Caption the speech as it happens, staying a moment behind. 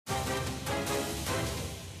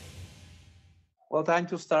Well, time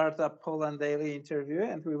to start a Poland Daily interview,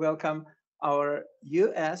 and we welcome our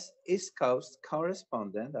U.S. East Coast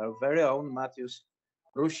correspondent, our very own Mateusz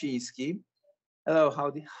Rusiński. Hello,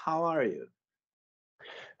 how are you?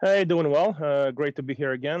 Hey, doing well. Great to be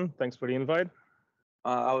here again. Thanks for the invite.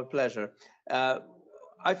 Our pleasure. Uh,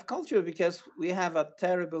 I've called you because we have a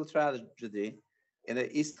terrible tragedy in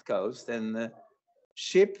the East Coast, and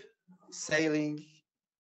ship sailing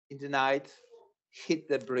in the night hit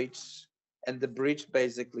the bridge, and the bridge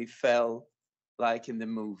basically fell like in the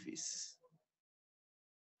movies.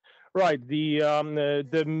 Right.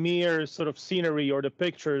 The mere sort of scenery or the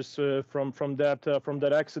pictures from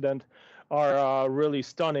that accident are really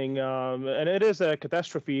stunning, and it is a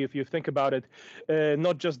catastrophe if you think about it.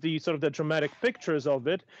 Not just the sort of the dramatic pictures of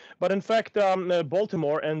it, but in fact,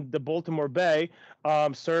 Baltimore and the Baltimore Bay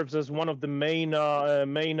serves as one of the main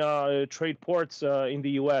trade ports in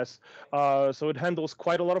the U.S. So it handles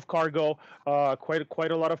quite a lot of cargo,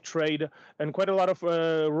 quite a lot of trade, and quite a lot of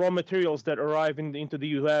raw materials that arrive into the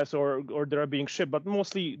U.S. or that are being shipped, but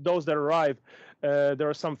mostly those that arrive. There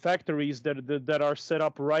are some factories that are set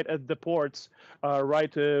up right at the ports,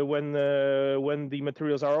 right when the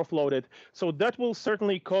materials are offloaded. So that will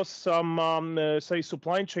certainly cause some, say,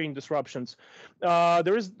 supply chain disruptions.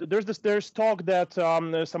 There's talk that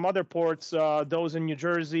some other ports, those in New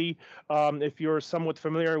Jersey, if you're somewhat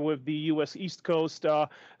familiar with the U.S. East Coast,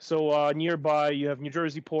 nearby you have New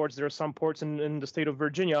Jersey ports. There are some ports in the state of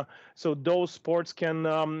Virginia. So those ports can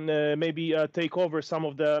maybe take over some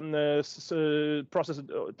of the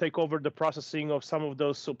take over the processing of some of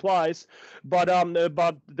those supplies. But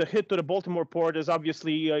the hit to the Baltimore port is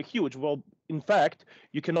obviously huge. Well, in fact,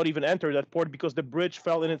 you cannot even enter that port because the bridge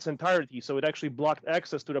fell in its entirety, so it actually blocked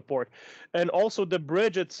access to the port. And also, the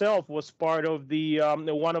bridge itself was part of the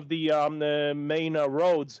one of the main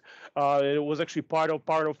roads. It was actually part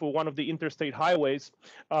of one of the interstate highways.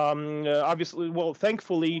 Obviously, well,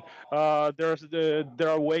 thankfully, there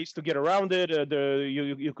are ways to get around it.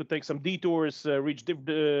 You could take some detours, reach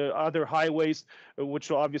other highways, which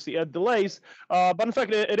will obviously add delays. But in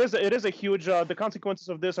fact, it is a huge. The consequences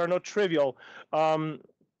of this are not trivial. Um,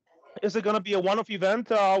 is it going to be a one-off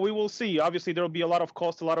event? We will see. Obviously, there will be a lot of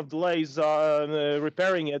cost, a lot of delays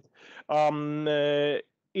repairing it. Um, uh,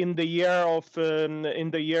 in the year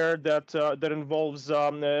that involves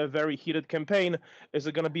a very heated campaign, is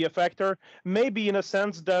it going to be a factor? Maybe in a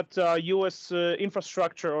sense that U.S.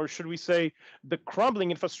 Infrastructure, or should we say, the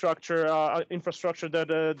crumbling infrastructure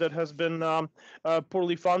that has been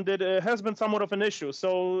poorly funded, has been somewhat of an issue.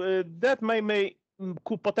 So that may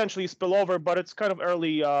could potentially spill over, but it's kind of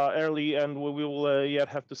early, and we will yet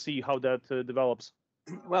have to see how that develops.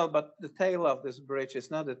 Well, but the tale of this bridge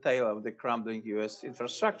is not the tale of the crumbling US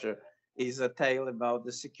infrastructure. It's a tale about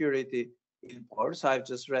the security in ports. I've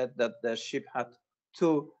just read that the ship had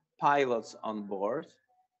two pilots on board,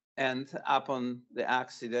 and upon the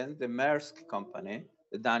accident, the Maersk company,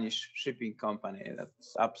 the Danish shipping company,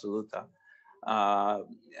 that's Absoluta, uh,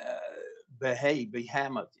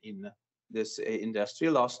 behemoth in this industry,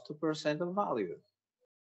 lost 2% of value.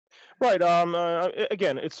 Right.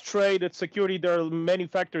 Again, it's trade, it's security. There are many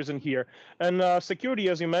factors in here, and security,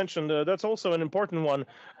 as you mentioned, that's also an important one.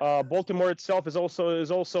 Baltimore itself is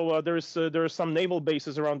also there are some naval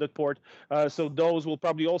bases around that port, so those will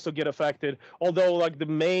probably also get affected. Although, like the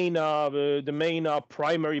main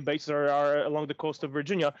primary bases are along the coast of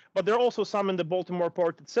Virginia, but there are also some in the Baltimore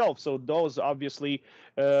port itself. So those obviously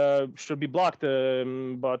should be blocked.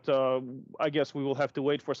 But I guess we will have to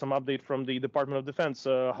wait for some update from the Department of Defense,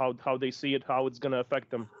 how they see it, how it's going to affect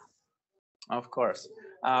them. Of course.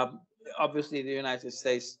 Um, Obviously, the United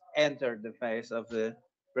States entered the phase of the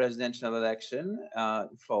presidential election,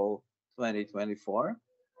 fall 2024.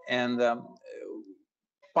 And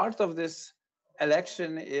part of this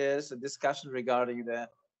election is a discussion regarding the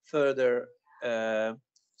further uh,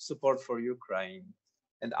 support for Ukraine.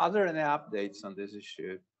 And are there any updates on this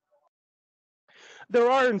issue? There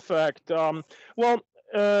are, in fact. Well,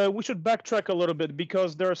 we should backtrack a little bit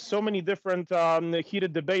because there are so many different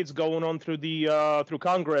heated debates going on through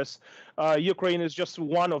Congress. Ukraine is just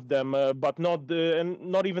one of them, but not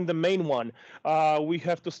even the main one. We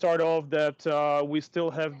have to start off that we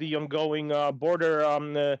still have the ongoing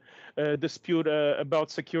border dispute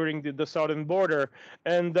about securing the southern border,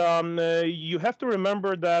 and you have to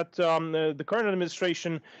remember that the current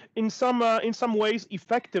administration, in some ways,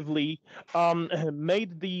 effectively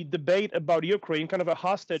made the debate about Ukraine kind of a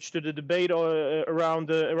hostage to the debate around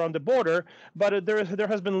the border, but there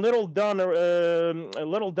has been little done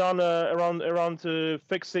around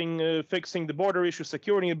fixing the border issue,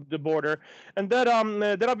 securing the border, and that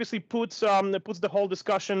obviously puts the whole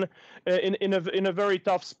discussion in a very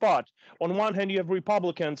tough spot. On one hand, you have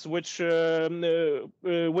Republicans, which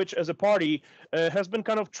as a party has been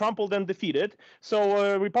kind of trampled and defeated. So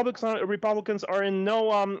Republicans are in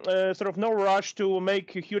no rush to make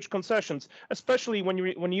huge concessions, especially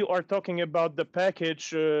when you are talking about the package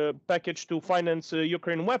to finance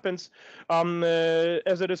Ukraine weapons,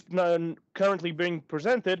 as it is currently being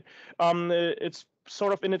presented. It's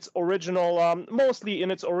sort of in its original, mostly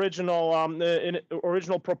in its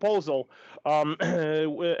original proposal,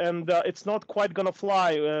 and it's not quite gonna fly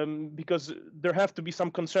because there have to be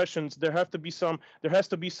some concessions. There has to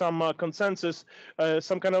be some consensus,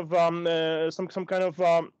 some kind of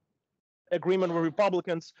agreement with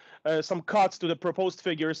Republicans, some cuts to the proposed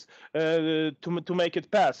figures to make it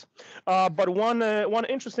pass. But one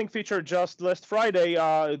interesting feature just last Friday,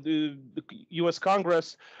 the U.S.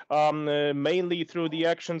 Congress, mainly through the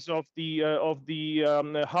actions of the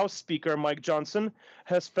House Speaker Mike Johnson,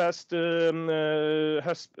 has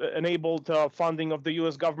enabled funding of the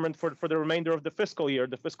U.S. government for the remainder of the fiscal year.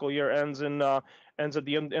 The fiscal year ends at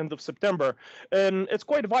the end of September, and it's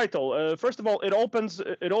quite vital. First of all, it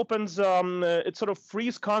sort of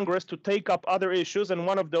frees Congress to take up other issues, and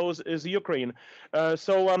one of those is Ukraine.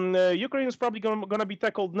 So Ukraine is probably going to be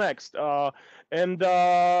tackled next, and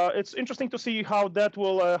it's interesting to see how that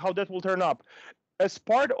will turn up. As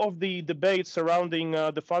part of the debate surrounding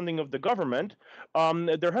the funding of the government,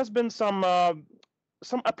 there has been some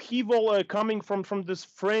upheaval coming from this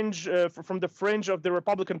fringe, from the fringe of the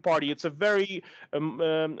Republican Party. It's a very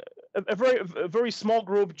very small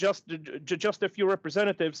group, just a few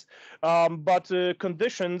representatives, but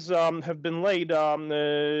conditions have been laid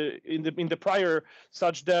in the prior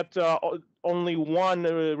such that only one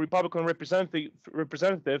Republican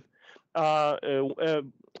representative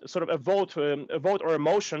sort of a vote or a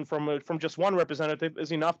motion from just one representative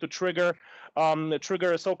is enough to trigger a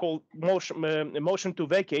so-called motion to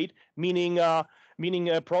vacate, meaning a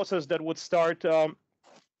process that would start sort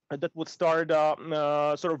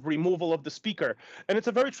of removal of the speaker. And it's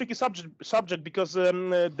a very tricky subject because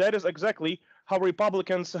that is exactly how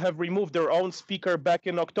Republicans have removed their own speaker back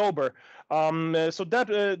in October. So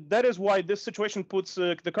that is why this situation puts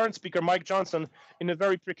the current speaker, Mike Johnson, in a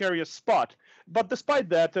very precarious spot. But despite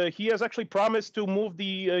that, he has actually promised to move the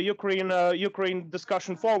Ukraine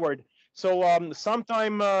discussion forward. So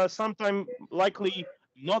sometime likely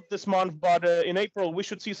not this month, but in April, we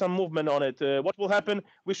should see some movement on it. What will happen,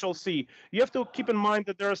 we shall see. You have to keep in mind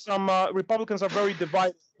that there are some Republicans are very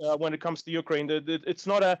divided when it comes to Ukraine. It's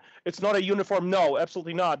not a uniform no,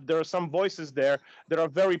 absolutely not. There are some voices there that are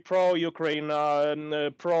very pro-Ukraine,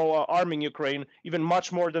 and pro-arming Ukraine, even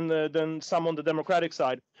much more than some on the Democratic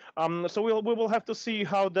side. So we will have to see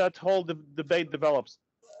how that whole debate develops.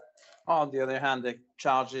 On the other hand, the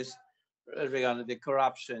charges regarding the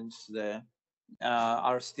corruptions,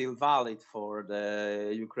 are still valid for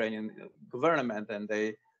the Ukrainian government, and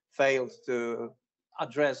they failed to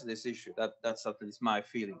address this issue. That's at least my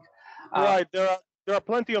feeling. Right. There are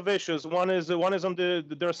plenty of issues. One is on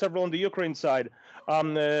there are several on the Ukraine side.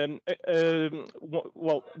 Well,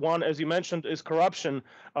 one, as you mentioned, is corruption.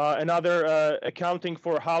 Another, accounting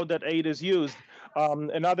for how that aid is used.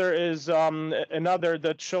 Another is another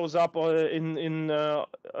that shows up in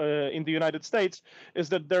the United States is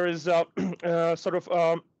that there is sort of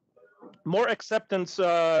more acceptance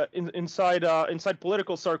inside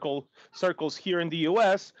political circles here in the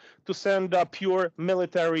U.S. to send pure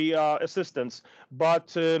military assistance, but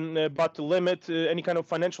to limit any kind of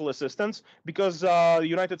financial assistance, because the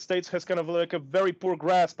United States has kind of like a very poor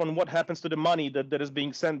grasp on what happens to the money that is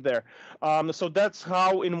being sent there. So that's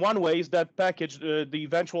how, in one way, that package, the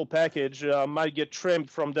eventual package, might get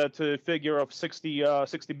trimmed from that figure of 60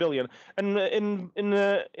 billion, and in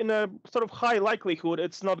a sort of high likelihood,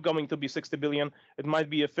 it's not going to be 60 billion. It might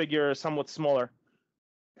be a figure somewhat smaller.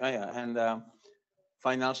 Oh, yeah, and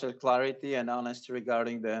financial clarity and honesty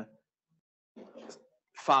regarding the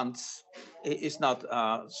funds is not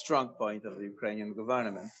a strong point of the Ukrainian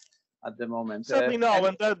government at the moment. Certainly no,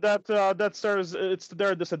 and that serves it's to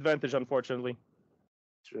their disadvantage, unfortunately.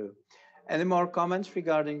 True. Any more comments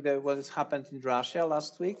regarding what has happened in Russia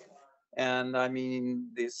last week? And I mean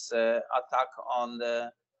this attack on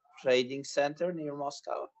the trading center near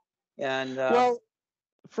Moscow. And well,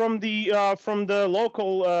 from the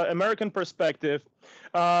local American perspective,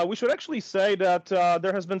 we should actually say that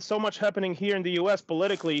there has been so much happening here in the U.S.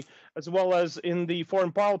 politically, as well as in the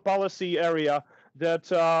foreign policy area, that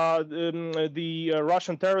the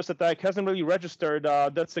Russian terrorist attack hasn't really registered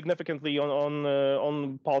that significantly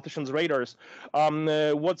on politicians' radars.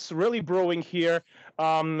 What's really brewing here,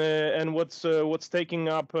 and what's taking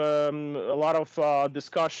up a lot of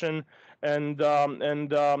discussion and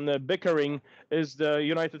bickering, is the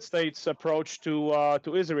United States approach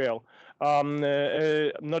to Israel. I'm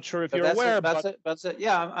not sure if But you're that's aware, it, but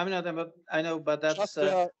yeah, I'm not, I know, but that's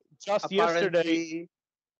just yesterday. apparently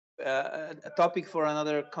a topic for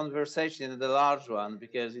another conversation, the large one,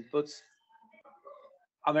 because it puts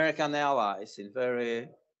American allies in very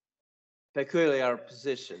peculiar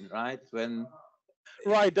position, right? When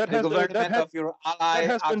Right, the government of your ally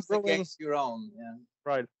has been acts brewing. against your own. Yeah.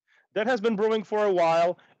 Right. That has been brewing for a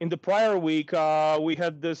while. In the prior week, we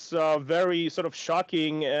had this very sort of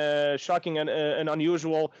shocking and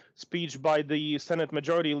unusual speech by the Senate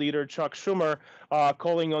Majority Leader Chuck Schumer,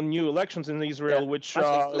 calling on new elections in Israel, which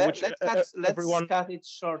let's everyone. cut it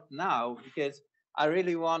short now, because I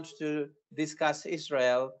really want to discuss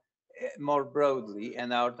Israel more broadly,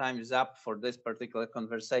 and our time is up for this particular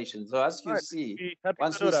conversation. So as you see,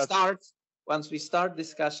 once we start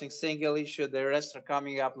discussing single issue, the rest are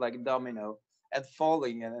coming up like domino and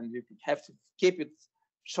falling, and you have to keep it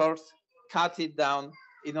short, cut it down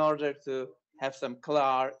in order to have some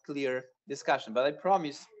clear discussion. But I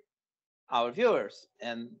promise our viewers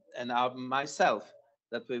and myself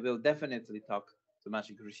that we will definitely talk to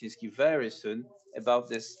Maciej Grusiński very soon about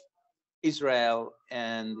this Israel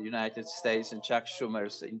and the United States and Chuck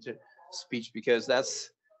Schumer's speech, because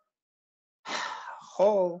that's a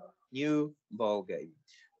whole new ball game.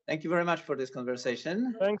 Thank you very much for this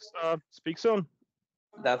conversation. Thanks. Speak soon.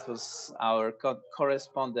 That was our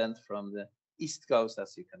correspondent from the East Coast,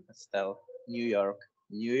 as you can tell, New York,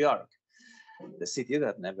 the city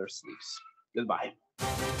that never sleeps. Goodbye.